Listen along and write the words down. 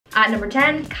At number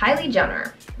 10, Kylie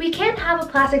Jenner. We can't have a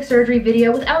plastic surgery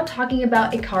video without talking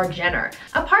about Kylie Jenner.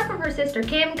 Apart from her sister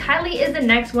Kim, Kylie is the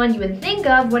next one you would think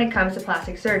of when it comes to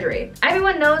plastic surgery.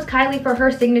 Everyone knows Kylie for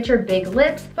her signature big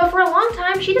lips, but for a long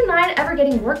time she denied ever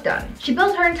getting work done. She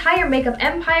built her entire makeup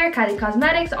empire, Kylie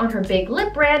Cosmetics, on her big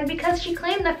lip brand because she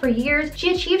claimed that for years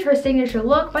she achieved her signature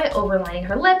look by overlining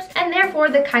her lips, and therefore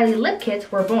the Kylie lip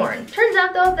kits were born. Turns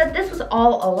out though that this was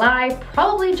all a lie,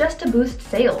 probably just to boost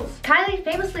sales. Kylie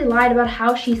famously lied about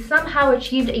how she somehow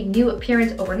achieved a new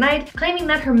appearance overnight, claiming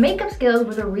that her makeup skills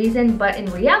were the reason, but in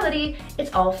reality,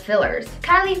 it's all fillers.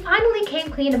 Kylie finally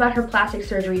came clean about her plastic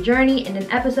surgery journey in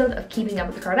an episode of Keeping Up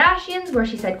with the Kardashians, where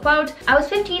she said, quote, "I was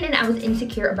 15 and I was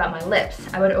insecure about my lips.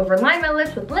 I would overline my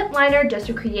lips with lip liner just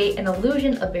to create an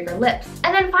illusion of bigger lips.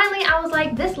 And then finally I was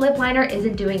like, this lip liner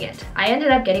isn't doing it. I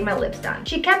ended up getting my lips done."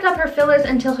 She kept up her fillers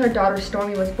until her daughter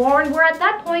Stormi was born, where at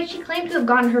that point she claimed to have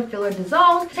gotten her filler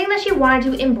dissolved, saying that she wanted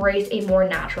to embrace a more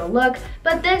natural look,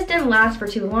 but this didn't last for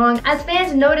too long, as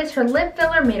fans noticed her lip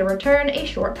filler made a return a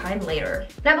short time later.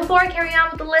 Now before I carry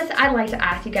on with the list, I'd like to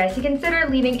ask you guys to consider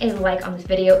leaving a like on this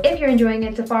video if you're enjoying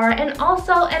it so far, and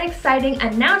also an exciting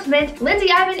announcement.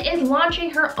 Lindsay Ivan is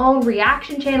launching her own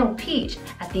reaction channel, Peach,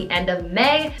 at the end of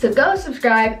May, so go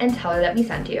subscribe and tell her that we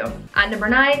sent you. At number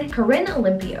 9, Corinne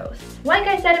Olympios. Like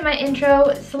I said in my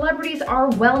intro, celebrities are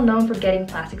well known for getting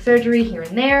plastic surgery here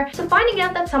and there, so finding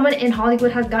out that someone in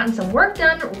Hollywood has gotten some work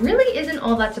done really isn't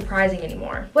all that surprising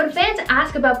anymore. When fans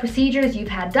ask about procedures you've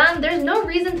had done, there's no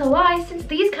reason to lie, since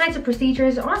these kinds of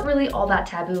procedures aren't really all that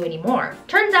taboo anymore.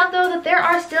 Turns out though that there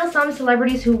are still some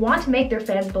celebrities who want to make their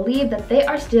fans believe that they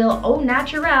are still au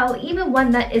naturel, even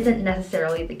when that isn't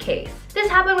necessarily the case. This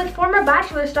happened with former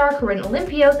Bachelor star Corinne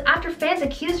Olympios after fans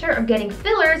accused her of getting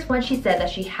fillers when she said that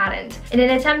she hadn't. In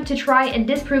an attempt to try and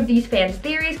disprove these fans'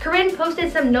 theories, Corinne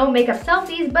posted some no makeup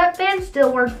selfies, but fans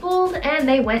still weren't fooled and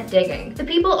they went digging. The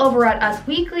people over at Us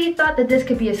Weekly thought that this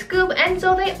could be a scoop, and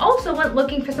so they also went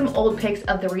looking for some old pics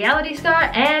of the reality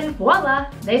star, and voila,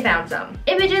 they found some.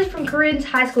 Images from Corinne's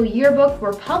high school yearbook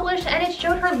were published, and it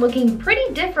showed her looking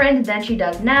pretty different than she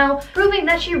does now, proving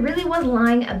that she really was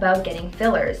lying about getting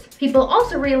fillers. People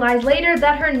also realized later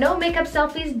that her no makeup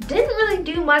selfies didn't really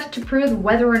do much to prove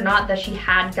whether or not that she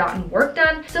had gotten work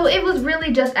done, so it was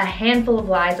really just a handful of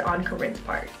lies on Corinne's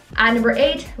part. At number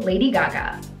 8, Lady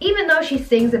Gaga. Even though she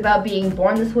sings about being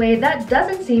born this way, that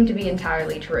doesn't seem to be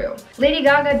entirely true. Lady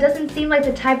Gaga doesn't seem like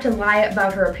the type to lie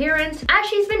about her appearance, as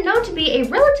she's been known to be a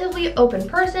relatively open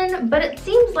person, but it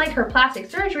seems like her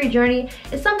plastic surgery journey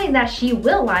is something that she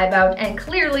will lie about, and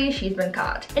clearly she's been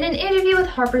caught. In an interview with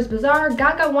Harper's Bazaar,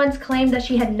 Gaga once claimed that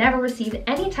she had never received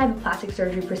any type of plastic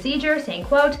surgery procedure, saying,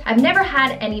 quote, "I've never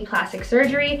had any plastic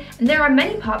surgery, and there are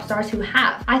many pop stars who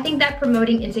have. I think that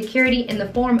promoting insecurity in the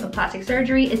form of plastic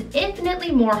surgery is infinitely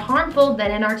more harmful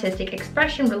than an artistic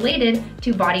expression related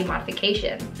to body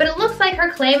modification." But it looks like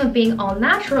her claim of being all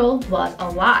natural was a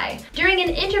lie. During an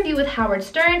interview with Howard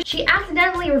Stern, she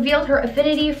accidentally revealed her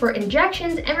affinity for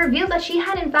injections and revealed that she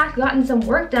had in fact gotten some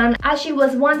work done, as she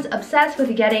was once obsessed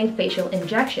with getting facial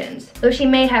injections. Though she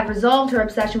may have resolved her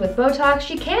obsession with Botox,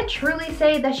 she can't truly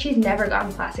say that she's never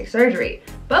gotten plastic surgery.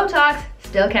 Botox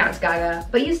still counts, Gaga,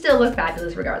 but you still look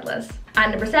fabulous regardless.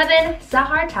 At number 7,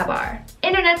 Sahar Tabar.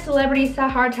 Internet celebrity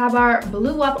Sahar Tabar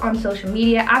blew up on social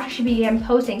media after she began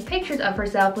posting pictures of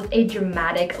herself with a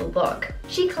dramatic look.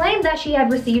 She claimed that she had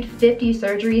received 50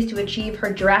 surgeries to achieve her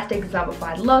drastic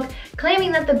zombified look,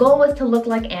 claiming that the goal was to look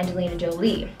like Angelina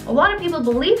Jolie. A lot of people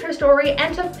believed her story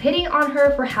and took pity on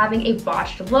her for having a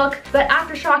botched look, but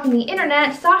after shocking the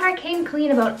internet, Sahar came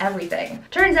clean about everything.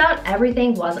 Turns out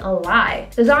everything was a lie.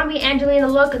 The zombie Angelina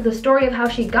look, the story of how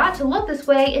she got to look this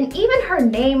way, and even her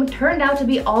name turned out to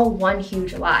be all one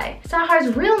huge lie.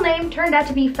 Sahar's real name turned out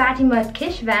to be Fatima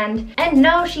Kishvand, and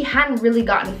no, she hadn't really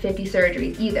gotten 50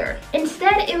 surgeries either.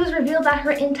 Instead, it was revealed that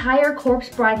her entire corpse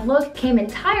bride look came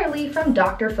entirely from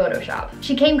Dr. Photoshop.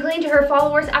 She came clean to her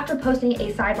followers after posting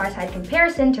a side-by-side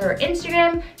comparison to her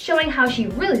Instagram, showing how she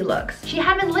really looks. She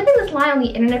had been living this lie on the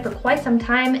internet for quite some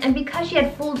time, and because she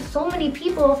had fooled so many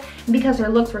people, and because her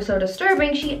looks were so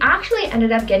disturbing, she actually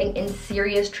ended up getting in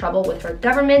serious trouble with her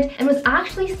government and was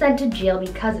actually sent to jail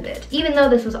because of it. Even though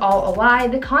this was all a lie,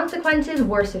 the consequences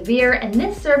were severe, and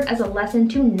this served as a lesson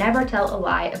to never tell a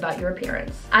lie about your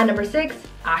appearance. At number 6,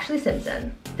 Ashley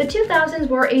Simpson. The 2000s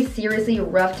were a seriously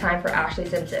rough time for Ashley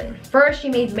Simpson. First, she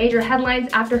made major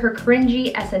headlines after her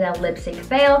cringy SNL lip sync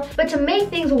fail, but to make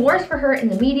things worse for her in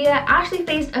the media, Ashley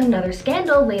faced another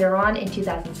scandal later on in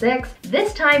 2006,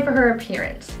 this time for her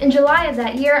appearance. In July of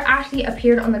that year, Ashley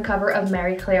appeared on the cover of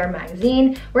Marie Claire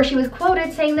magazine, where she was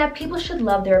quoted saying that people should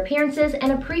love their appearances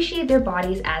and appreciate their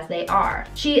bodies as they are.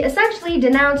 She essentially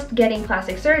denounced getting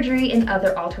plastic surgery and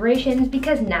other alterations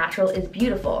because natural is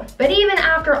beautiful. But even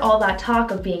after all that talk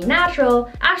of being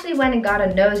natural, Ashley went and got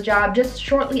a nose job just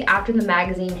shortly after the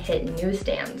magazine hit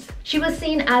newsstands. She was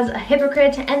seen as a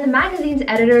hypocrite, and the magazine's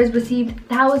editors received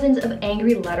thousands of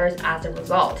angry letters as a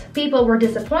result. People were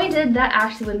disappointed that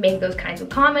Ashley would make those kinds of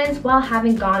comments while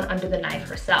having gone under the knife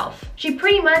herself. She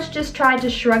pretty much just tried to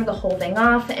shrug the whole thing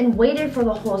off and waited for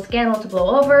the whole scandal to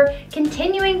blow over,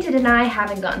 continuing to deny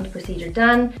having gotten the procedure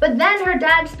done, but then her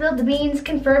dad spilled the beans,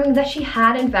 confirming that she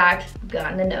had in fact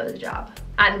gotten a nose job.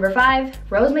 At number 5,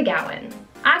 Rose McGowan.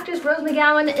 Actress Rose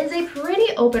McGowan is a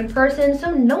pretty open person, so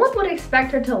no one would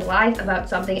expect her to lie about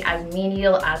something as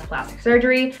menial as plastic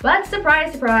surgery, but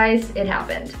surprise, surprise, it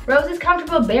happened. Rose is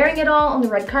comfortable bearing it all on the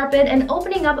red carpet and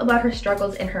opening up about her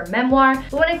struggles in her memoir,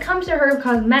 but when it comes to her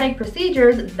cosmetic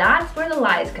procedures, that's where the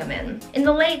lies come in. In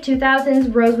the late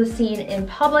 2000s, Rose was seen in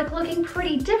public looking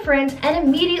pretty different, and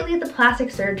immediately the plastic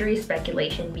surgery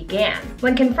speculation began.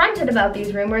 When confronted about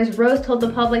these rumors, Rose told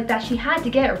the public that she had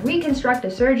to get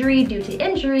reconstructive surgery due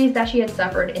to injuries that she had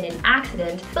suffered in an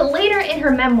accident, but later in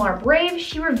her memoir Brave,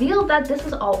 she revealed that this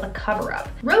was all a cover-up.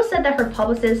 Rose said that her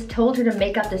publicist told her to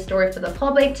make up this story for the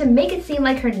public to make it seem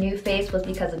like her new face was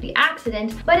because of the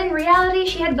accident, but in reality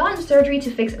she had gotten surgery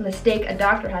to fix a mistake a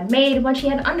doctor had made when she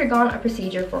had undergone a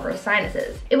procedure for her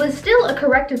sinuses. It was still a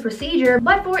corrective procedure,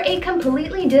 but for a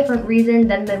completely different reason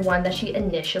than the one that she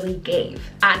initially gave.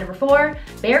 At number 4,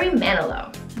 Barry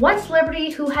Manilow. One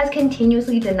celebrity who has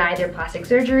continuously denied their plastic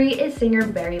surgery is singer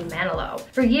Barry Manilow.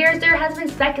 For years, there has been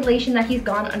speculation that he's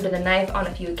gone under the knife on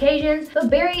a few occasions,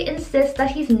 but Barry insists that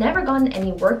he's never gotten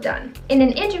any work done. In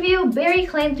an interview, Barry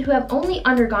claimed to have only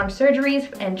undergone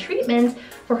surgeries and treatments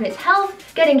for his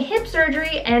health, getting hip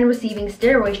surgery, and receiving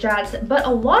steroid shots, but a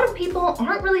lot of people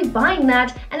aren't really buying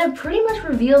that and have pretty much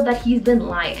revealed that he's been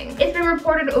lying. It's been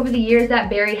reported over the years that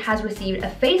Barry has received a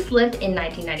facelift in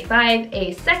 1995,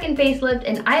 a second facelift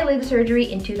and eyelid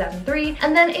surgery in 2003,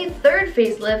 and then a third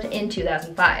facelift in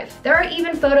 2005. There are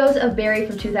even photos of Barry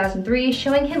from 2003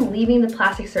 showing him leaving the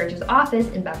plastic surgeon's office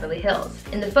in Beverly Hills.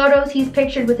 In the photos, he's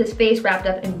pictured with his face wrapped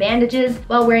up in bandages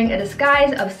while wearing a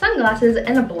disguise of sunglasses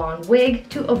and a blonde wig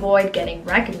to avoid getting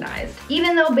recognized.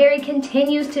 Even though Barry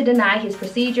continues to deny his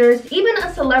procedures, even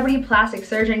a celebrity plastic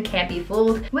surgeon can't be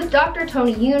fooled, with Dr.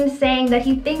 Tony Yoon saying that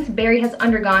he thinks Barry has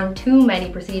undergone too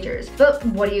many procedures. But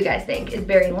what do you guys think? Is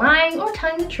Barry lying or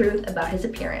telling the truth about his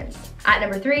appearance? At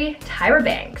number 3, Tyra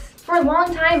Banks. For a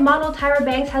long time, model Tyra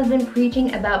Banks has been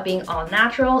preaching about being all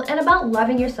natural and about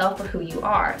loving yourself for who you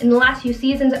are. In the last few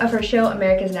seasons of her show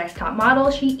America's Next Top Model,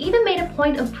 she even made a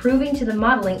point of proving to the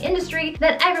modeling industry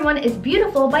that everyone is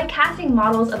beautiful by casting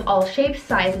models of all shapes,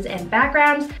 sizes, and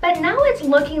backgrounds, but now it's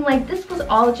looking like this was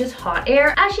all just hot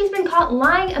air, as she's been caught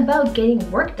lying about getting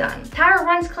work done. Tyra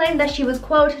once claimed that she was,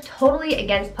 quote, totally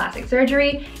against plastic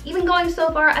surgery, even going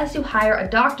so far as to hire a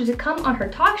doctor to come on her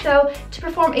talk show to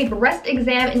perform a breast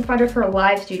exam in front of her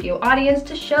live studio audience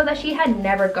to show that she had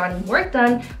never gotten work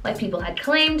done like people had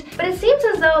claimed, but it seems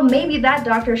as though maybe that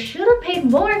doctor should have paid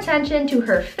more attention to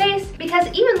her face, because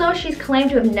even though she's claimed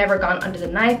to have never gone under the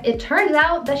knife, it turns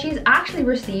out that she's actually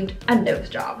received a nose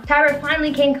job. Tyra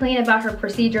finally came clean about her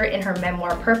procedure in her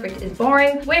memoir Perfect is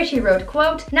Boring, where she wrote,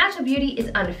 quote, natural beauty is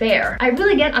unfair. I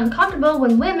really get uncomfortable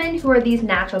when women who are these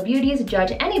natural beauties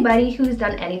judge anybody who's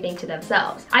done anything to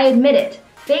themselves. I admit it.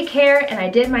 Fake hair and I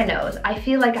did my nose. I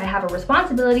feel like I have a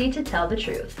responsibility to tell the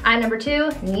truth. At number 2,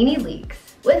 Nene Leakes.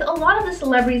 With a lot of the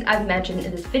celebrities I've mentioned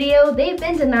in this video, they've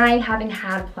been denying having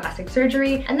had plastic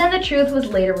surgery, and then the truth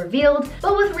was later revealed,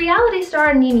 but with reality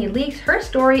star Nene Leakes, her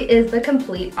story is the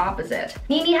complete opposite.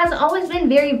 Nene has always been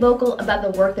very vocal about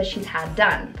the work that she's had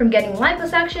done. From getting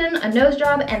liposuction, a nose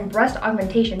job, and breast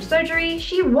augmentation surgery,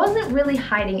 she wasn't really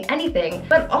hiding anything,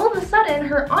 but all of a sudden,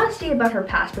 her honesty about her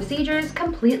past procedures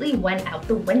completely went out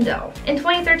the window. In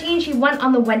 2013, she went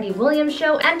on the Wendy Williams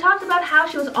show and talked about how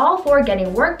she was all for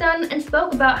getting work done and spoke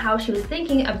spoke about how she was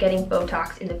thinking of getting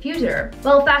Botox in the future.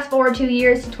 Well, fast forward 2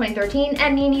 years to 2013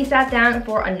 and Nene sat down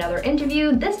for another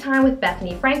interview, this time with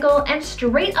Bethany Frankel, and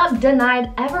straight up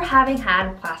denied ever having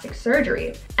had plastic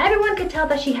surgery. Everyone could tell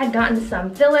that she had gotten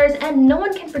some fillers, and no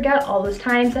one can forget all those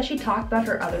times that she talked about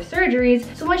her other surgeries.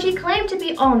 So when she claimed to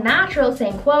be all natural,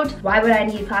 saying, quote, "Why would I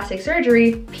need plastic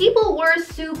surgery?" people were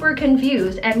super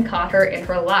confused and caught her in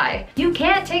her lie. You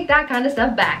can't take that kind of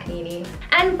stuff back, Nene.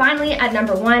 And finally, at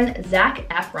number 1, Zac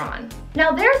Efron.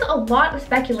 Now there's a lot of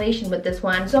speculation with this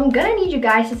one, so I'm gonna need you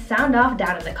guys to sound off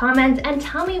down in the comments and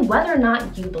tell me whether or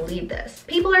not you believe this.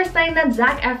 People are saying that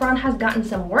Zac Efron has gotten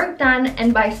some work done,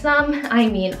 and by some, I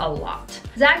mean a lot.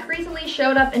 Zac recently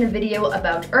showed up in a video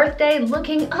about Earth Day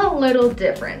looking a little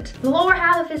different. The lower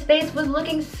half of his face was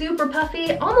looking super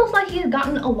puffy, almost like he had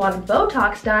gotten a lot of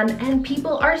Botox done, and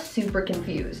people are super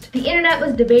confused. The internet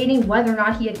was debating whether or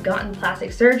not he had gotten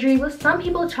plastic surgery, with some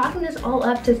people chalking this all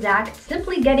up to Zac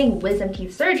simply getting wisdom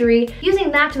teeth surgery,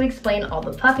 using that to explain all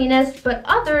the puffiness, but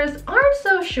others aren't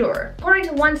so sure. According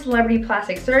to one celebrity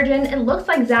plastic surgeon, it looks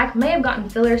like Zac may have gotten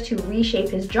fillers to reshape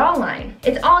his jawline.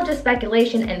 It's all just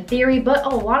speculation and theory, but a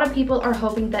lot of people are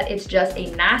hoping that it's just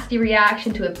a nasty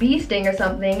reaction to a bee sting or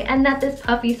something, and that this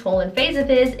puffy swollen face of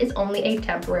his is only a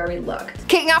temporary look.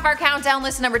 Kicking off our countdown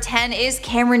list, number 10 is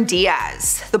Cameron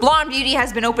Diaz. The blonde beauty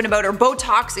has been open about her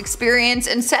Botox experience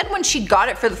and said when she got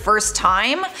it for the first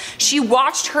time, she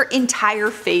watched her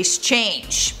entire face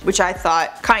change, which I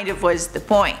thought kind of was the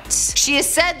point. She has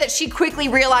said that she quickly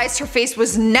realized her face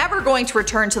was never going to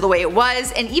return to the way it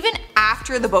was, and even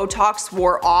after the Botox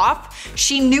wore off,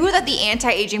 she knew that the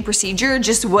anti-aging procedure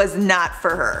just was not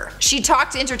for her. She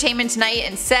talked to Entertainment Tonight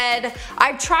and said,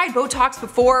 "I've tried Botox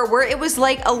before where it was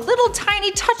like a little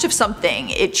tiny touch of something.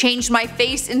 It changed my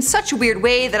face in such a weird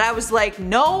way that I was like,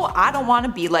 no, I don't want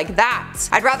to be like that.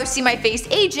 I'd rather see my face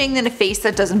aging than a face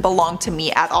that doesn't belong to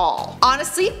me at all."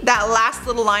 Honestly, that last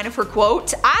little line of her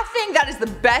quote, I think that is the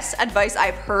best advice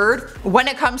I've heard when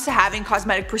it comes to having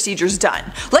cosmetic procedures done.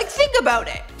 Like, think about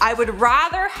it. I would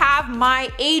rather have my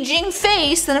aging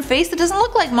face than a face that doesn't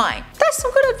look like mine. That's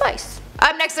some good advice.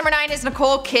 Up next, number 9 is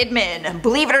Nicole Kidman.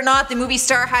 Believe it or not, the movie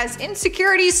star has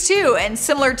insecurities too, and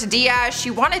similar to Diaz, she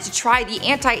wanted to try the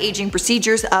anti-aging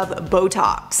procedures of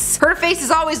Botox. Her face has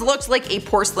always looked like a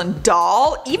porcelain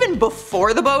doll, even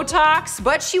before the Botox,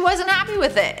 but she wasn't happy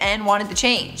with it and wanted the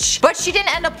change. But she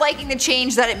didn't end up liking the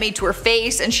change that it made to her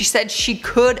face, and she said she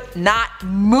could not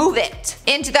move it.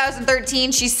 In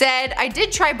 2013, she said, "I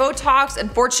did try Botox,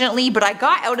 unfortunately, but I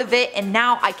got out of it, and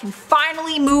now I can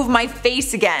finally move my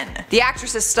face again." The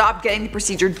actress has stopped getting the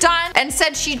procedure done and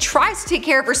said she tries to take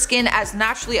care of her skin as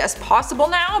naturally as possible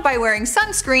now by wearing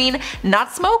sunscreen,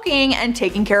 not smoking, and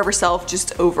taking care of herself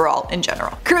just overall in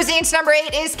general. Cruising into number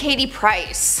 8 is Katie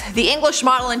Price. The English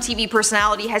model and TV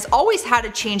personality has always had a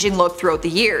changing look throughout the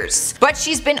years, but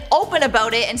she's been open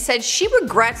about it and said she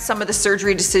regrets some of the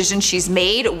surgery decisions she's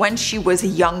made when she was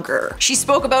younger. She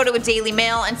spoke about it with Daily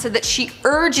Mail and said that she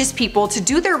urges people to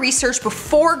do their research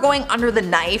before going under the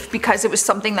knife because it was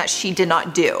something that she did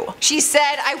not do. She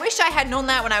said, "I wish I had known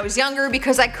that when I was younger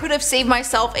because I could have saved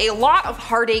myself a lot of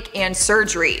heartache and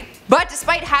surgery." But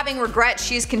despite having regret,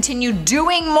 she has continued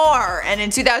doing more, and in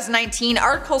 2019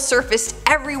 articles surfaced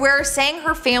everywhere saying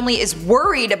her family is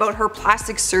worried about her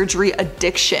plastic surgery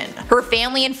addiction. Her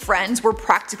family and friends were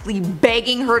practically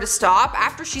begging her to stop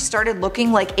after she started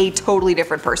looking like a totally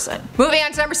different person. Moving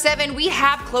on to number 7, we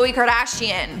have Khloe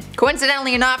Kardashian.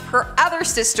 Coincidentally enough, her other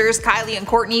sisters, Kylie and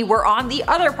Kourtney, were on the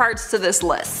other parts to this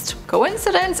list.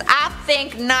 Coincidence? I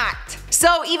think not.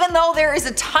 So even though there is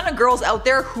a ton of girls out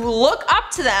there who look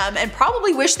up to them and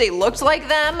probably wish they looked like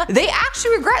them, they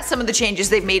actually regret some of the changes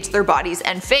they've made to their bodies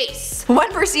and face.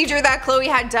 One procedure that Khloe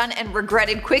had done and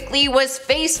regretted quickly was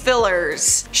face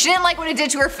fillers. She didn't like what it did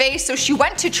to her face, so she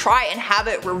went to try and have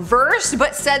it reversed,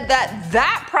 but said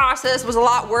that process was a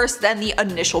lot worse than the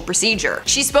initial procedure.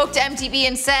 She spoke to MTV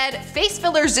and said, "Face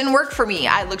fillers didn't work for me.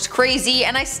 I looked crazy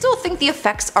and I still think the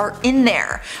effects are in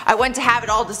there. I went to have it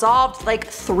all dissolved like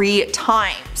 3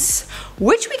 times."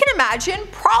 Which we can imagine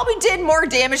probably did more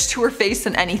damage to her face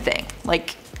than anything.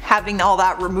 Like having all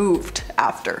that removed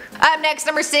after. Up next,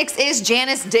 number 6 is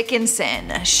Janice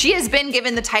Dickinson. She has been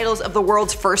given the titles of the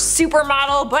world's first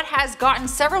supermodel, but has gotten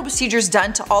several procedures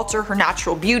done to alter her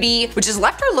natural beauty, which has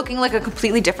left her looking like a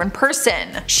completely different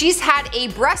person. She's had a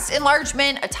breast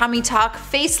enlargement, a tummy tuck,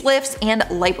 facelifts, and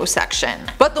liposuction.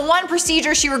 But the one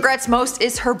procedure she regrets most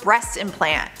is her breast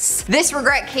implants. This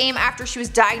regret came after she was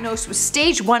diagnosed with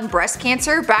stage 1 breast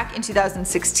cancer back in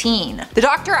 2016. The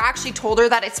doctor actually told her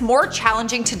that it's more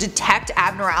challenging to detect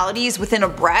abnormalities with within a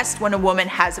breast when a woman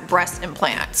has breast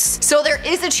implants. So there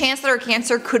is a chance that her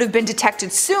cancer could have been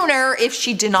detected sooner if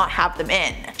she did not have them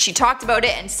in. She talked about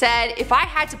it and said, "If I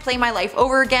had to play my life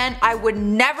over again, I would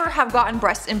never have gotten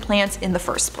breast implants in the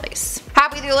first place."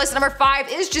 Happy with your list. Number 5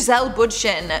 is Gisele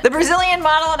Bündchen. The Brazilian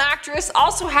model and actress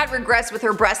also had regrets with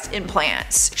her breast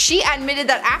implants. She admitted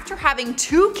that after having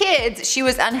 2 kids, she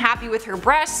was unhappy with her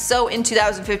breasts, so in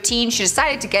 2015 she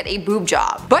decided to get a boob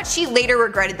job. But she later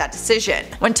regretted that decision.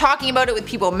 When talking about it with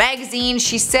People magazine,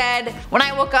 she said, "When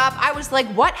I woke up, I was like,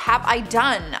 what have I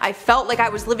done? I felt like I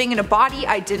was living in a body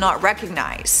I did not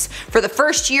recognize. For the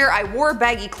first year, I wore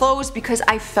baggy clothes because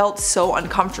I felt so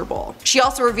uncomfortable." She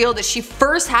also revealed that she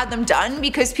first had them done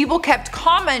because people kept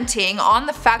commenting on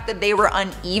the fact that they were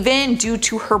uneven due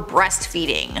to her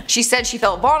breastfeeding. She said she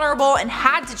felt vulnerable and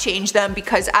had to change them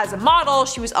because as a model,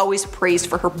 she was always praised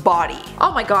for her body.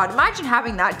 Oh my god, imagine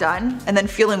having that done and then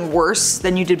feeling worse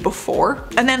than you did before.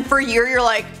 And then for a year you're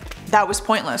like, that was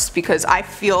pointless because I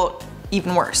feel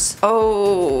even worse.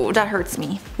 Oh, that hurts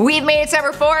me. We've made it to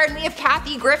number 4 and we have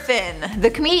Kathy Griffin. The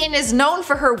comedian is known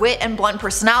for her wit and blunt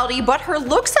personality, but her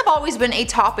looks have always been a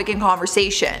topic in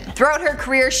conversation. Throughout her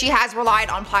career, she has relied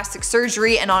on plastic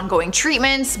surgery and ongoing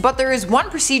treatments, but there is one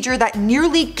procedure that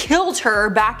nearly killed her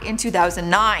back in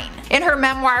 2009. In her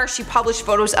memoir, she published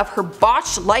photos of her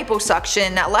botched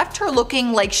liposuction that left her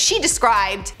looking like she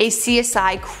described a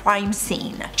CSI crime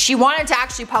scene. She wanted to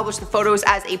actually publish the photos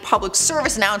as a public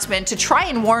service announcement to try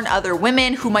and warn other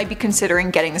women who might be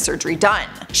considering getting the surgery done.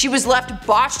 She was left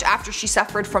botched after she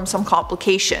suffered from some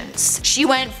complications. She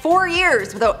went 4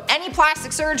 years without any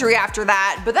plastic surgery after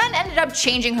that, but then ended up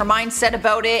changing her mindset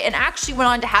about it and actually went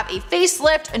on to have a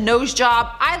facelift, a nose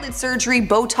job, eyelid surgery,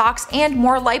 botox, and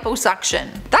more liposuction.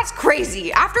 That's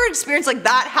crazy. After an experience like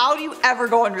that, how do you ever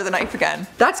go under the knife again?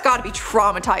 That's gotta be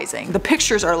traumatizing. The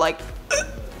pictures are like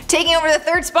Taking over the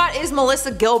 3rd spot is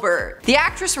Melissa Gilbert. The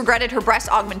actress regretted her breast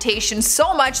augmentation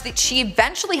so much that she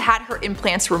eventually had her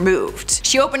implants removed.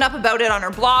 She opened up about it on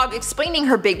her blog, explaining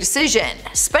her big decision.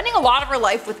 Spending a lot of her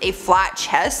life with a flat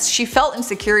chest, she felt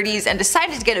insecurities and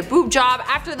decided to get a boob job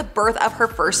after the birth of her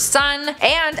first son,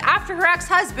 and after her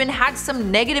ex-husband had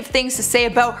some negative things to say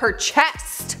about her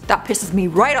chest. That pisses me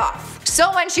right off.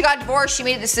 So when she got divorced, she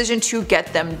made a decision to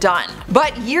get them done.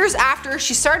 But years after,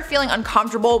 she started feeling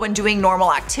uncomfortable when doing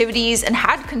normal activities and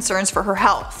had concerns for her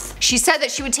health. She said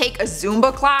that she would take a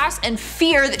Zumba class and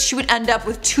fear that she would end up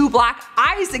with 2 black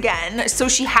eyes again, so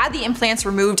she had the implants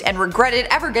removed and regretted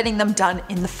ever getting them done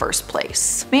in the first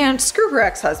place. Man, screw her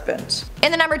ex-husband.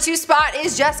 In the number 2 spot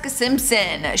is Jessica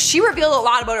Simpson. She revealed a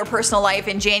lot about her personal life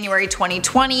in January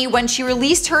 2020 when she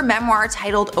released her memoir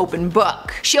titled Open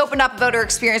Book. She opened up about her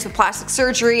experience with plastic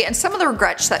surgery and some of the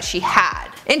regrets that she had.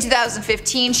 In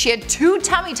 2015, she had 2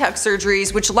 tummy tuck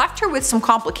surgeries which left her with some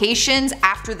complications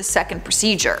after the second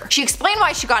procedure. She explained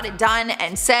why she got it done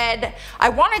and said, "I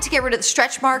wanted to get rid of the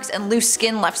stretch marks and loose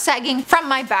skin left sagging from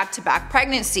my back-to-back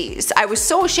pregnancies. I was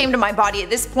so ashamed of my body at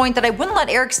this point that I wouldn't let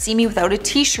Eric see me without a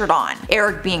t-shirt on,"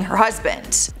 Eric being her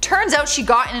husband. Turns out she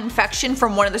got an infection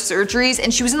from one of the surgeries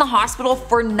and she was in the hospital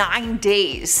for 9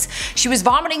 days. She was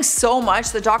vomiting so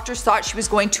much the doctors thought she was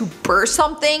going to burst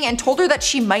something and told her that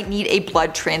she might need a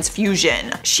blood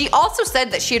transfusion. She also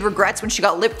said that she had regrets when she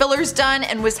got lip fillers done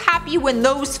and was happy when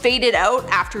those faded out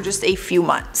after just a few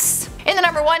months. In the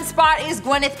number 1 spot is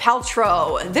Gwyneth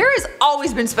Paltrow. There has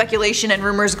always been speculation and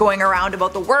rumors going around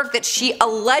about the work that she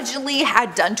allegedly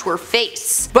had done to her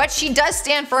face. But she does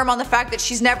stand firm on the fact that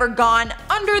she's never gone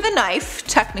under the knife,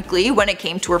 technically, when it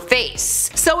came to her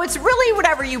face. So it's really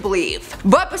whatever you believe.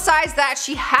 But besides that,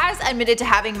 she has admitted to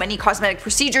having many cosmetic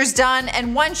procedures done,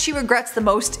 and one she regrets the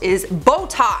most is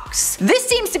Botox. This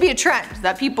seems to be a trend,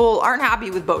 that people aren't happy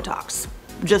with Botox.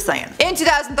 Just saying. In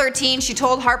 2013, she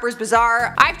told Harper's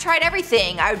Bazaar, "I've tried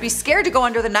everything. I would be scared to go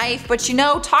under the knife, but you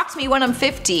know, talk to me when I'm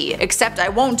 50. Except I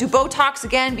won't do Botox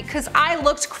again because I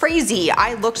looked crazy.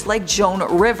 I looked like Joan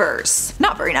Rivers."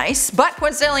 Not very nice, but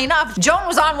coincidentally enough, Joan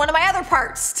was on one of my other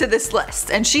parts to this list,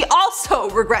 and she also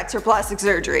regrets her plastic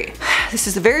surgery. This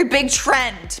is a very big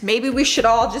trend. Maybe we should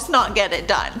all just not get it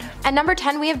done. At number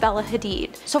 10, we have Bella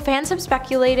Hadid. So fans have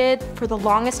speculated for the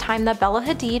longest time that Bella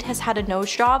Hadid has had a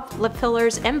nose job, lip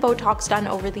fillers, and Botox done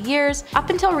over the years. Up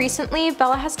until recently,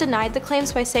 Bella has denied the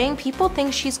claims by saying people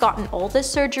think she's gotten all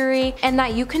this surgery and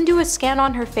that you can do a scan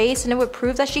on her face and it would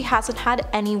prove that she hasn't had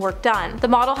any work done. The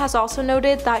model has also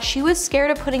noted that she was scared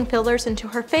of putting fillers into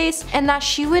her face and that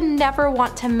she would never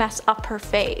want to mess up her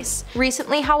face.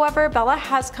 Recently, however, Bella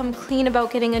has come clean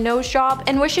about getting a nose job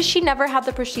and wishes she never had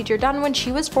the procedure done when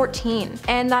she was 14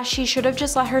 and that she should have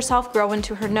just let herself grow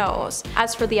into her nose.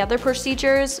 As for the other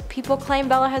procedures people claim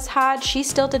Bella has had, she she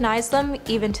still denies them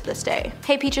even to this day.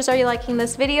 Hey peaches, are you liking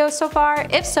this video so far?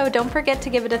 If so, don't forget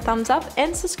to give it a thumbs up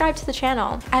and subscribe to the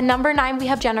channel. At number 9, we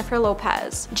have Jennifer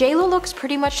Lopez. JLo looks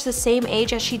pretty much the same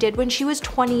age as she did when she was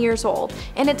 20 years old,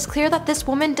 and it's clear that this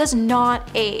woman does not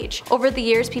age. Over the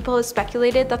years, people have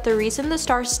speculated that the reason the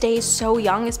star stays so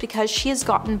young is because she has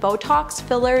gotten botox,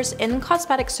 fillers, and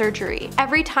cosmetic surgery.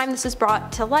 Every time this is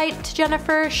brought to light to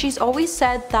Jennifer, she's always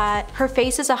said that her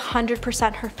face is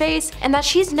 100% her face and that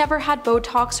she's never had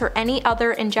botox or any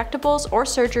other injectables or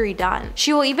surgery done.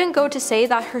 She will even go to say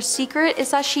that her secret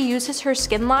is that she uses her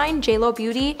skin line, JLo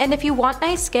Beauty, and if you want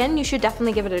nice skin, you should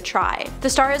definitely give it a try. The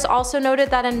star has also noted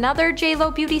that another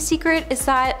JLo Beauty secret is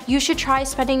that you should try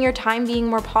spending your time being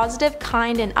more positive,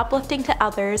 kind, and uplifting to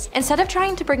others instead of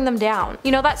trying to bring them down.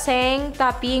 You know that saying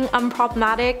that being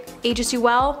unproblematic ages you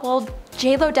well? Well,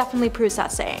 JLo definitely proves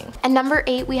that saying. At number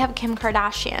 8, we have Kim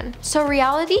Kardashian. So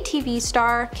reality TV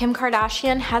star Kim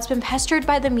Kardashian has been pestered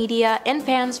by the media and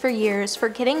fans for years for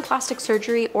getting plastic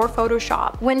surgery or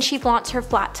Photoshop when she flaunts her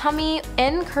flat tummy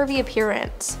and curvy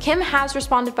appearance. Kim has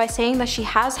responded by saying that she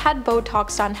has had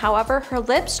Botox done, however her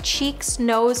lips, cheeks,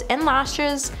 nose, and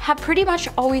lashes have pretty much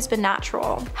always been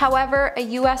natural. However, a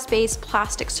US-based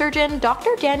plastic surgeon,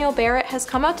 Dr. Daniel Barrett, has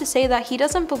come out to say that he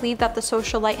doesn't believe that the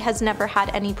socialite has never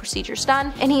had any procedures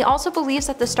done, and he also believes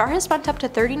that the star has spent up to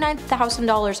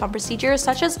 $39,000 on procedures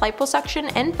such as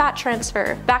liposuction and fat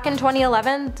transfer. Back in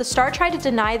 2011, the star tried to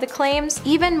deny the claims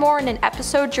even more in an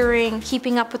episode during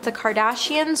Keeping Up with the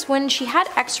Kardashians when she had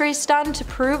x-rays done to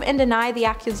prove and deny the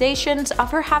accusations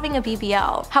of her having a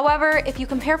BBL. However, if you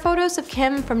compare photos of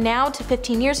Kim from now to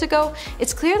 15 years ago,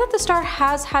 it's clear that the star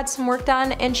has had some work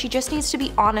done and she just needs to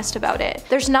be honest about it.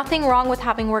 There's nothing wrong with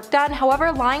having work done,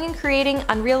 however, lying and creating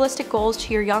unrealistic goals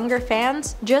to your younger fans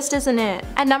just isn't it.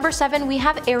 At number 7, we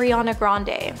have Ariana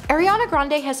Grande. Ariana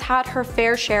Grande has had her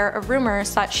fair share of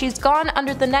rumors that she's gone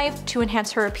under the knife to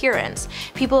enhance her appearance.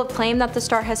 People have claimed that the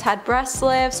star has had breast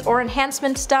lifts or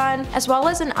enhancements done, as well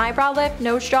as an eyebrow lift,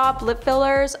 nose job, lip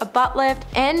fillers, a butt lift,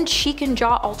 and cheek and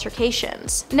jaw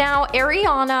altercations. Now,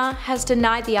 Ariana has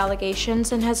denied the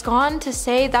allegations and has gone to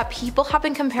say that people have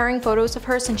been comparing photos of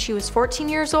her since she was 14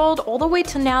 years old all the way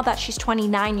to now that she's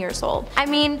 29 years old. I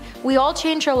mean, we all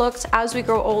change our looks as we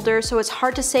grow older, so it's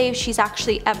hard to say if she's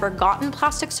actually ever gotten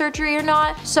plastic surgery or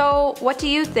not. So what do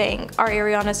you think? Are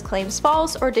Ariana's claims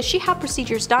false, or did she have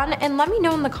procedures done? And let me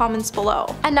know in the comments below.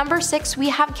 At number 6, we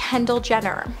have Kendall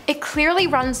Jenner. It clearly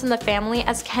runs in the family,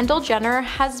 as Kendall Jenner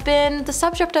has been the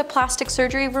subject of plastic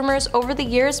surgery rumors over the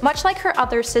years, much like her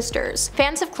other sisters.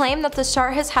 Fans have claimed that the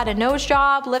star has had a nose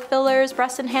job, lip fillers,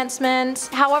 breast enhancements.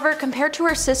 However, compared to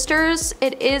her sisters,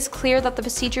 it is clear that the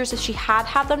procedures, if she had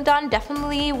them done,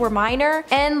 definitely were minor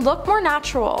and look more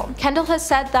natural. Kendall has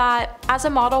said that as a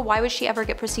model, why would she ever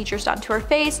get procedures done to her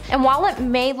face? And while it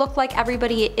may look like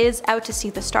everybody is out to see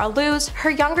the star lose, her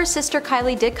younger sister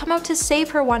Kylie did come out to save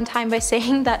her one time by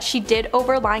saying that she did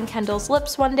overline Kendall's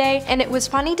lips one day, and it was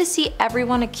funny to see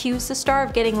everyone accuse the star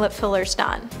of getting lip fillers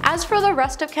done. As for the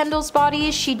rest of Kendall's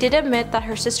body, she did admit that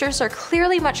her sisters are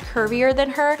clearly much curvier than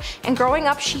her, and growing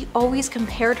up she always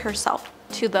compared herself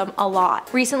to them a lot.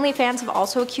 Recently, fans have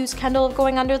also accused Kendall of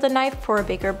going under the knife for a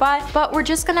bigger butt, but we're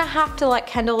just gonna have to let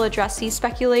Kendall address these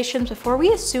speculations before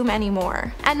we assume any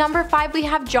more. At number 5, we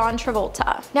have John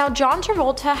Travolta. Now, John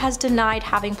Travolta has denied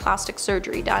having plastic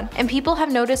surgery done, and people have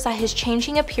noticed that his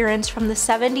changing appearance from the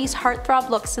 70s heartthrob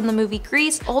looks in the movie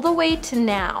Grease all the way to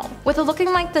now. With it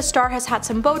looking like the star has had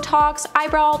some Botox,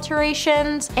 eyebrow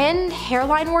alterations, and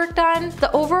hairline work done,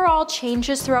 the overall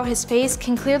changes throughout his face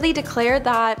can clearly declare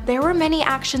that there were many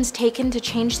actions taken to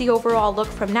change the overall look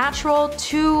from natural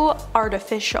to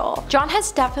artificial. John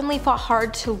has definitely fought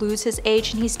hard to lose his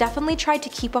age, and he's definitely tried to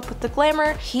keep up with the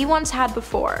glamour he once had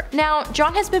before. Now,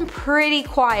 John has been pretty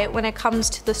quiet when it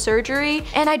comes to the surgery,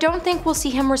 and I don't think we'll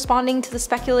see him responding to the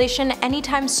speculation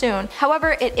anytime soon.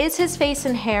 However, it is his face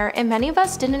and hair, and many of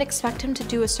us didn't expect him to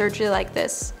do a surgery like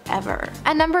this, ever.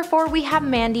 At number 4, we have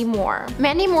Mandy Moore.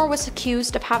 Mandy Moore was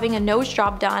accused of having a nose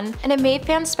job done, and it made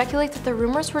fans speculate that the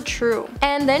rumors were true.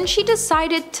 And then she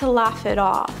decided to laugh it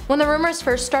off. When the rumors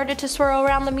first started to swirl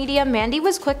around the media, Mandy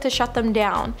was quick to shut them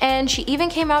down. And she even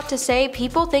came out to say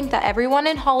people think that everyone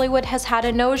in Hollywood has had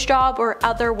a nose job or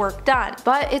other work done.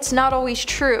 But it's not always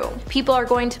true. People are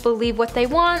going to believe what they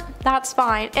want, that's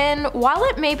fine. And while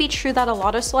it may be true that a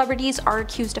lot of celebrities are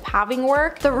accused of having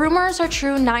work, the rumors are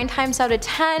true 9 times out of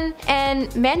 10,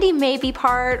 and Mandy may be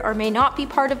part or may not be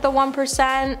part of the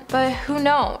 1%, but who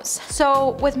knows.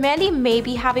 So with Mandy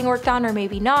maybe having work done on or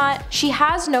maybe not. She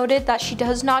has noted that she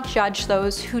does not judge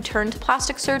those who turn to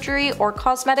plastic surgery or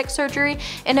cosmetic surgery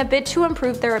in a bid to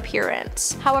improve their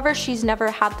appearance. However, she's never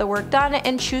had the work done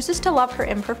and chooses to love her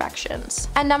imperfections.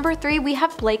 At number 3, we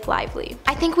have Blake Lively.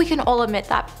 I think we can all admit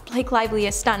that Blake Lively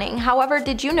is stunning. However,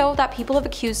 did you know that people have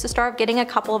accused the star of getting a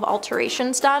couple of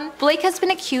alterations done? Blake has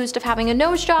been accused of having a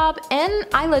nose job and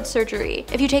eyelid surgery.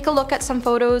 If you take a look at some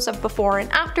photos of before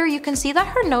and after, you can see that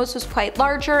her nose was quite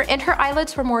larger and her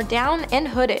eyelids were more down and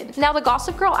hooded. Now, the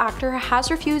Gossip Girl actor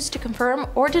has refused to confirm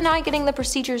or deny getting the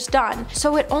procedures done,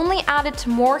 so it only added to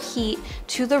more heat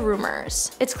to the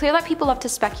rumors. It's clear that people love to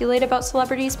speculate about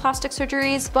celebrities' plastic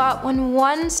surgeries, but when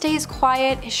one stays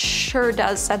quiet, it sure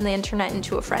does send the internet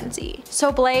into a frenzy.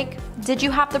 So Blake, did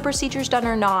you have the procedures done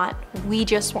or not? We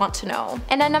just want to know.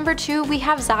 And at number 2, we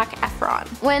have Zac Efron.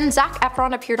 When Zac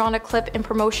Efron appeared on a clip in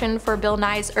promotion for Bill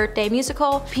Nye's Earth Day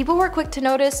musical, people were quick to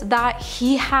notice that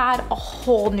he had a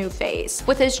whole new face.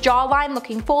 With his jawline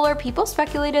looking fuller, people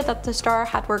speculated that the star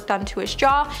had work done to his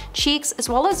jaw, cheeks, as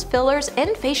well as fillers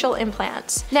and facial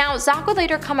implants. Now, Zac would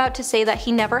later come out to say that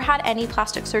he never had any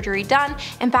plastic surgery done,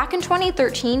 and back in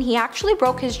 2013, he actually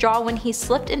broke his jaw when he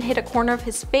slipped and hit a corner of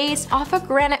his face off a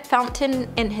granite fountain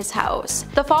in his house.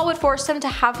 The fall would force him to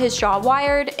have his jaw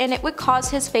wired, and it would cause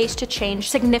his face to change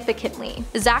significantly.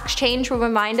 Zac's change would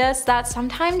remind us that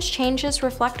sometimes changes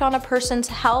reflect on a person's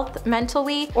health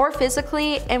mentally or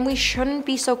physically, and we shouldn't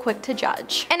be so quick to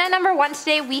judge. And at number 1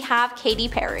 today, we have Katy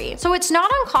Perry. So it's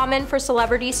not uncommon for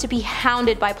celebrities to be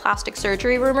hounded by plastic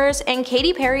surgery rumors, and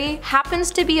Katy Perry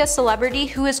happens to be a celebrity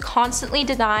who is constantly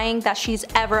denying that she's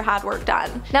ever had work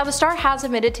done. Now, the star has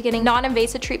admitted to getting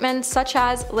non-invasive treatments such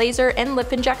as laser and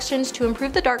lip injections to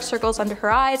improve the dark circles under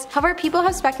her eyes. However, people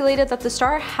have speculated that the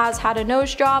star has had a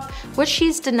nose job, which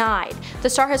she's denied. The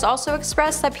star has also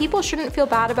expressed that people shouldn't feel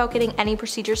bad about getting any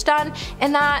procedures done,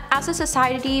 and that as a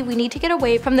society we need to get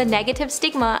away from the negative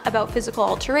stigma about physical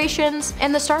alterations.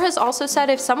 And the star has also said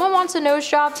if someone wants a nose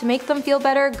job to make them feel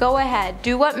better, go ahead.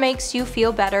 Do what makes you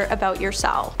feel better about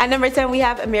yourself. At number 10, we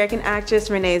have American actress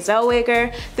Renee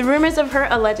Zellweger. The rumors of her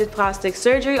alleged plastic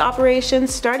surgery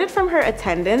operations started from her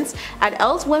attendance at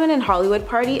Elle's Women in Hollywood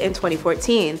party in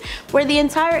 2014, where the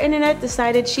entire internet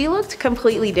decided she looked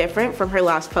completely different from her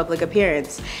last public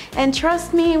appearance. And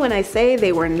trust me when I say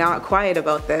they were not quiet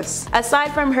about this.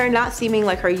 Aside from her not seeming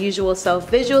like her usual self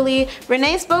visually,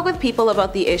 Renee spoke with people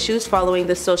about the issues following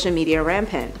the social media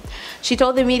rampant. She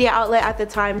told the media outlet at the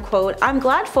time, quote, "I'm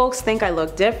glad folks think I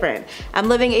look different. I'm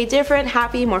living a different,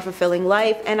 happy, more fulfilling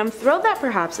life, and I'm thrilled that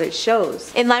perhaps it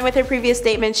shows." In line with her previous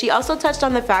statement, she also touched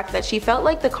on the fact that she felt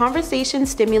like the conversation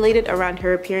stimulated around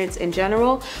her appearance in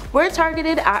general were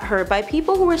targeted at her by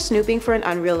people who were snooping for an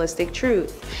unrealistic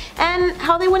truth, and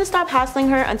how they wouldn't stop hassling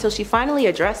her until she finally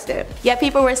addressed it. Yet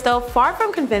people were still far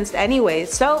from convinced anyway,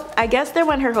 so I guess there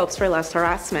went her hopes for less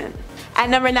harassment. At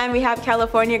number 9, we have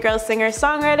California girl singer,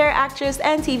 songwriter, actress,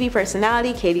 and TV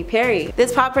personality Katy Perry.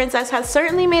 This pop princess has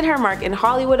certainly made her mark in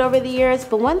Hollywood over the years,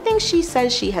 but one thing she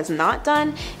says she has not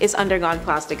done is undergone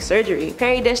plastic surgery.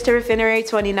 Perry dished to Refinery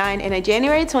 29 in a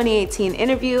January 2018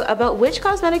 interview about which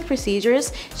cosmetic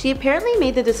procedures she apparently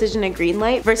made the decision to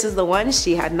greenlight versus the ones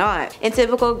she had not. In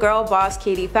typical girl boss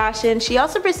Katy fashion, she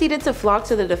also proceeded to flock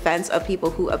to the defense of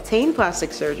people who obtain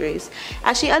plastic surgeries,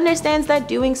 as she understands that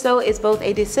doing so is both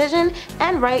a decision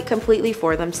and right completely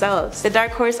for themselves. The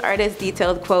Dark Horse artist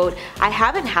detailed, quote, "I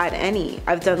haven't had any.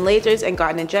 I've done lasers and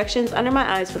gotten injections under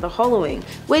my eyes for the hollowing,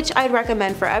 which I'd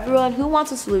recommend for everyone who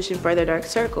wants a solution for their dark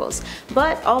circles,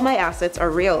 but all my assets are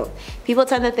real. People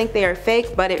tend to think they are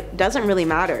fake, but it doesn't really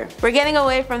matter." We're getting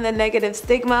away from the negative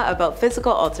stigma about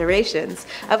physical alterations.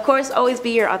 Of course, always be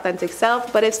your authentic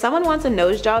self, but if someone wants a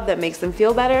nose job that makes them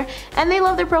feel better and they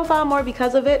love their profile more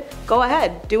because of it, go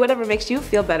ahead, do whatever makes you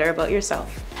feel better about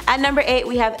yourself. At number 8,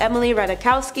 we have Emily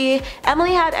Ratajkowski.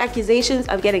 Emily had accusations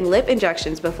of getting lip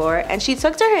injections before, and she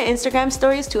took to her Instagram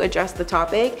stories to address the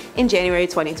topic in January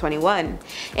 2021.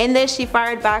 In this, she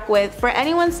fired back with, "For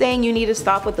anyone saying you need to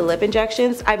stop with the lip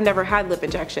injections, I've never had lip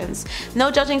injections. No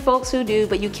judging folks who do,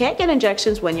 but you can't get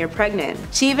injections when you're pregnant."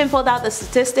 She even pulled out the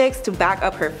statistics to back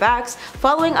up her facts,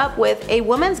 following up with, "A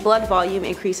woman's blood volume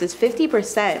increases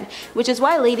 50%, which is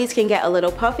why ladies can get a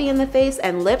little puffy in the face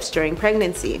and lips during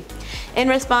pregnancy." In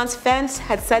response, fans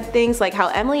had said things like how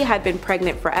Emily had been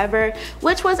pregnant forever,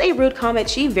 which was a rude comment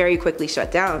she very quickly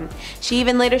shut down. She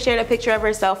even later shared a picture of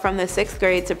herself from the 6th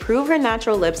grade to prove her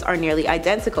natural lips are nearly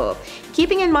identical,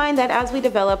 keeping in mind that as we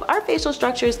develop, our facial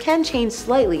structures can change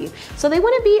slightly, so they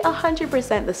wouldn't be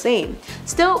 100% the same.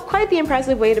 Still, quite the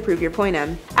impressive way to prove your point,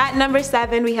 Em. At number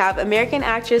 7, we have American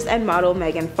actress and model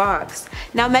Megan Fox.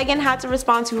 Now, Megan had to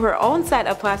respond to her own set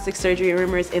of plastic surgery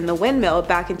rumors in the windmill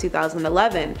back in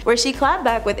 2011, where she clapped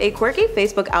back with a quirky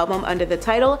Facebook album under the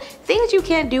title, "Things You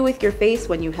Can't Do With Your Face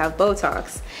When You Have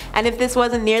Botox." And if this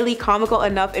wasn't nearly comical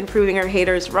enough in proving her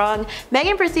haters wrong,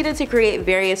 Megan proceeded to create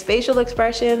various facial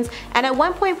expressions and at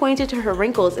one point pointed to her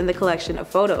wrinkles in the collection of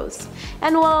photos.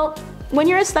 And well, when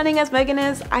you're as stunning as Megan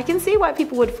is, I can see why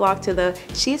people would flock to the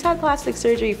 "she's had plastic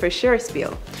surgery for sure"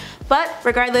 spiel. But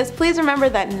regardless, please remember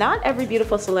that not every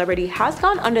beautiful celebrity has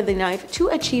gone under the knife to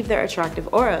achieve their attractive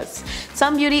auras.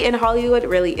 Some beauty in Hollywood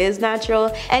really is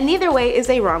natural, and neither way is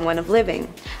a wrong one of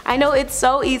living. I know it's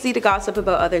so easy to gossip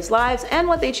about others' lives and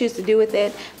what they choose to do with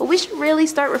it, but we should really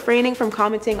start refraining from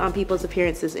commenting on people's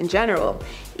appearances in general,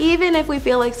 even if we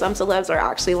feel like some celebs are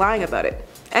actually lying about it.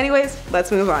 Anyways,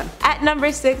 let's move on. At number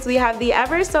 6, we have the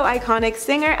ever so iconic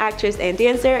singer, actress, and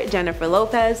dancer Jennifer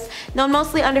Lopez, known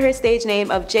mostly under her stage name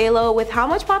of J-Lo. With how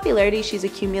much popularity she's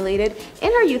accumulated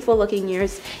in her youthful looking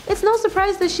years, it's no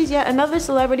surprise that she's yet another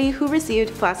celebrity who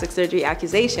received plastic surgery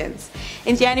accusations.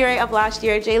 In January of last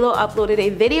year, J-Lo uploaded a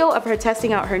video of her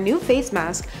testing out her new face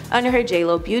mask under her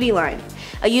J-Lo beauty line.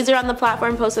 A user on the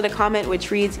platform posted a comment which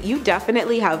reads, "You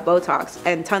definitely have Botox,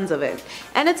 and tons of it.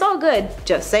 And it's all good,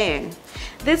 just saying."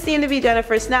 This seemed to be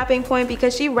Jennifer's snapping point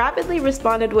because she rapidly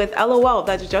responded with, "LOL,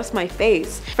 that's just my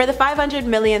face. For the 500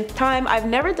 millionth time, I've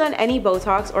never done any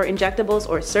Botox or injectables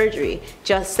or surgery.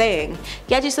 Just saying.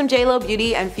 Get you some J-Lo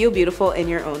beauty and feel beautiful in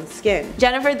your own skin."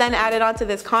 Jennifer then added on to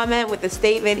this comment with the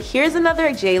statement, "Here's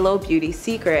another J-Lo beauty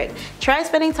secret. Try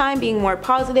spending time being more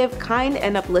positive, kind,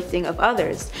 and uplifting of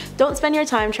others. Don't spend your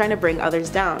time trying to bring others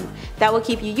down. That will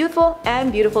keep you youthful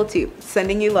and beautiful too.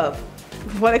 Sending you love."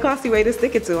 What a classy way to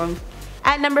stick it to him.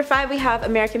 At number 5, we have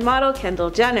American model Kendall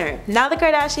Jenner. Now the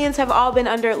Kardashians have all been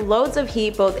under loads of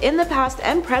heat both in the past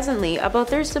and presently about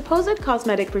their supposed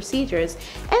cosmetic procedures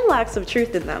and lacks of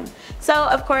truth in them. So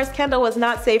of course Kendall was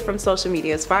not safe from social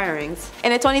media's firings.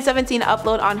 In a 2017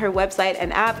 upload on her website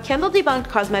and app, Kendall debunked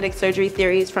cosmetic surgery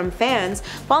theories from fans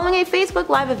following a Facebook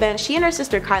Live event she and her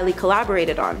sister Kylie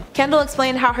collaborated on. Kendall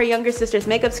explained how her younger sister's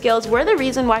makeup skills were the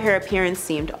reason why her appearance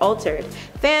seemed altered.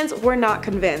 Fans were not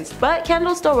convinced, but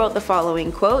Kendall still wrote the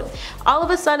following quote, "All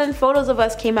of a sudden photos of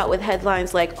us came out with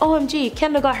headlines like, 'OMG,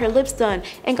 Kendall got her lips done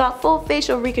and got full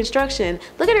facial reconstruction.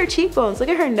 Look at her cheekbones, look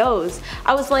at her nose.'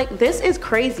 I was like, this is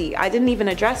crazy. I didn't even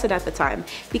address it at the time,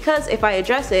 because if I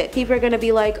address it, people are gonna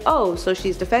be like, oh, so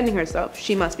she's defending herself,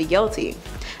 she must be guilty.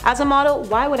 As a model,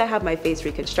 why would I have my face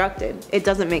reconstructed? It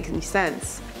doesn't make any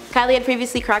sense." Kylie had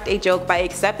previously cracked a joke by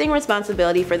accepting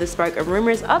responsibility for the spark of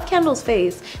rumors of Kendall's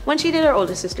face when she did her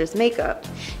older sister's makeup.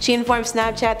 She informed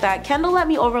Snapchat that Kendall let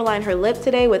me overline her lip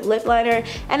today with lip liner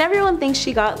and everyone thinks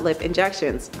she got lip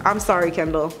injections. I'm sorry,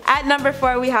 Kendall. At number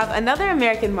 4, we have another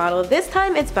American model. This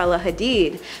time it's Bella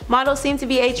Hadid. Models seem to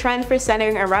be a trend for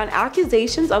centering around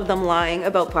accusations of them lying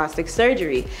about plastic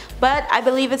surgery, but I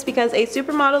believe it's because a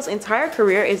supermodel's entire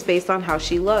career is based on how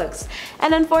she looks.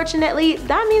 And unfortunately,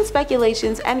 that means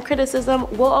speculations and criticism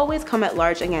will always come at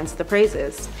large against the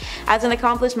praises. As an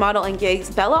accomplished model in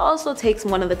gigs, Bella also takes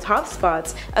one of the top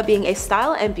spots of being a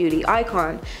style and beauty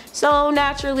icon. So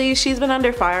naturally, she's been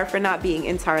under fire for not being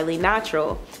entirely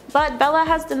natural. But Bella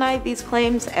has denied these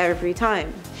claims every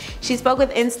time. She spoke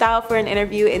with InStyle for an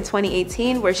interview in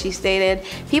 2018 where she stated,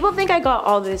 "People think I got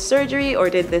all this surgery or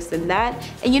did this and that,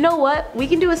 and you know what? We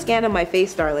can do a scan of my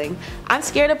face, darling. I'm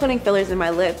scared of putting fillers in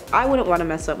my lip. I wouldn't want to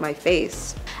mess up my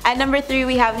face." At number 3,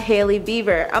 we have Hailey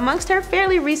Bieber. Amongst her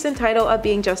fairly recent title of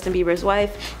being Justin Bieber's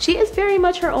wife, she is very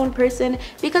much her own person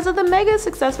because of the mega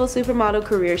successful supermodel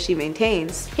career she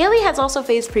maintains. Hailey has also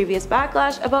faced previous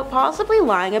backlash about possibly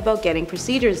lying about getting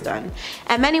procedures done,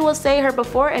 and many will say her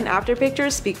before and after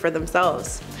pictures speak for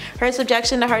themselves. Her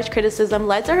subjection to harsh criticism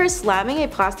led to her slamming a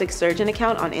plastic surgeon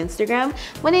account on Instagram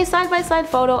when a side-by-side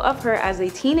photo of her as a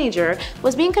teenager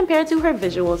was being compared to her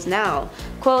visuals now.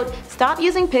 Quote, "Stop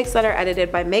using pics that are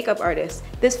edited by makeup artists.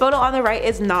 This photo on the right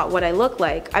is not what I look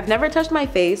like. I've never touched my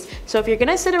face, so if you're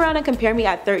gonna sit around and compare me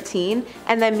at 13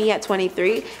 and then me at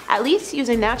 23, at least use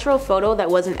a natural photo that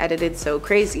wasn't edited so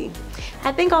crazy.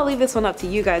 I think I'll leave this one up to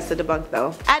you guys to debunk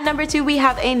though. At number 2 we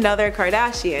have another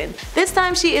Kardashian. This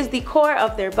time she is the core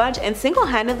of their bunch and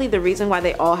single-handedly the reason why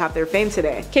they all have their fame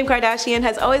today. Kim Kardashian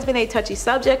has always been a touchy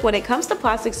subject when it comes to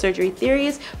plastic surgery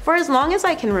theories for as long as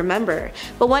I can remember.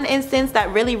 But one instance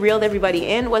that really reeled everybody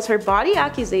in was her body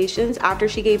accusations after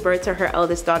she gave birth to her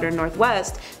eldest daughter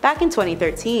Northwest back in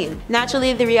 2013.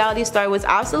 Naturally, the reality star was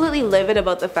absolutely livid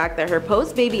about the fact that her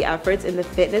post-baby efforts in the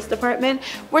fitness department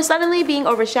were suddenly being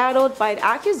overshadowed by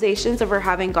accusations of her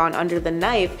having gone under the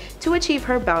knife to achieve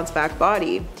her bounce-back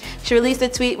body. She released a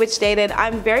tweet which stated,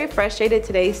 "I'm very frustrated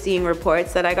today seeing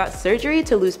reports that I got surgery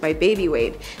to lose my baby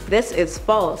weight. This is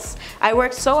false. I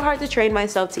worked so hard to train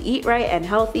myself to eat right and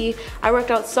healthy. I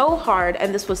worked out so hard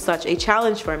and this was such a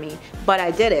challenge for me, but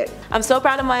I did it. I'm so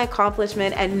proud of my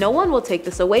accomplishment and no one will take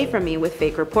this away from me with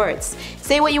fake reports.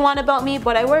 Say what you want about me,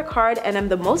 but I work hard and I'm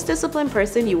the most disciplined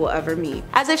person you will ever meet."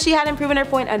 As if she hadn't proven her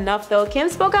point enough though, Kim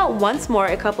spoke out once more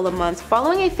a couple of months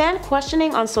following a fan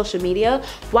questioning on social media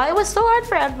why it was so hard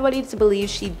for everybody to believe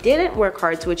she didn't work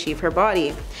hard to achieve her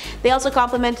body. They also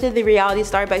complimented the reality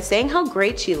star by saying how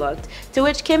great she looked, to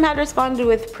which Kim had responded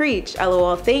with, "Preach,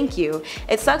 lol, thank you.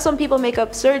 It sucks when people make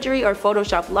up surgery or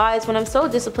Photoshop lies when I'm so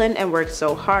disciplined and worked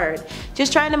so hard.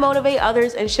 Just trying to motivate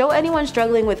others and show anyone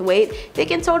struggling with weight they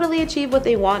can totally achieve what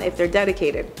they want if they're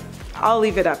dedicated." I'll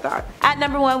leave it at that. At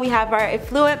number 1 we have our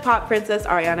affluent pop princess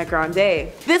Ariana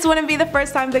Grande. This wouldn't be the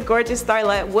first time the gorgeous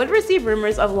starlet would receive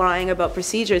rumors of lying about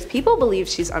procedures people believe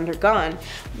she's undergone,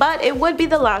 but it would be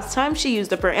the last time she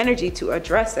used up her energy to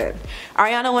address it.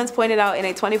 Ariana once pointed out in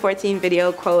a 2014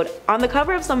 video, quote, "On the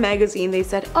cover of some magazine they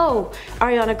said, 'Oh,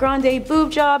 Ariana Grande,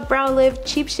 boob job, brow lift,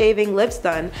 cheap shaving, lips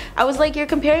done.' I was like, you're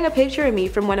comparing a picture of me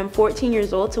from when I'm 14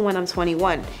 years old to when I'm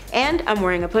 21, and I'm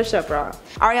wearing a push-up bra."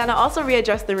 Ariana also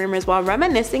readdressed the rumors while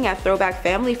reminiscing at throwback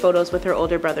family photos with her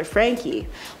older brother Frankie.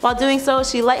 While doing so,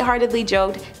 she lightheartedly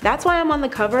joked, "That's why I'm on the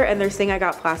cover and they're saying I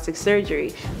got plastic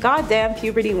surgery. Goddamn,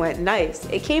 puberty went nice.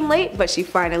 It came late, but she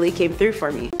finally came through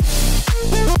for me."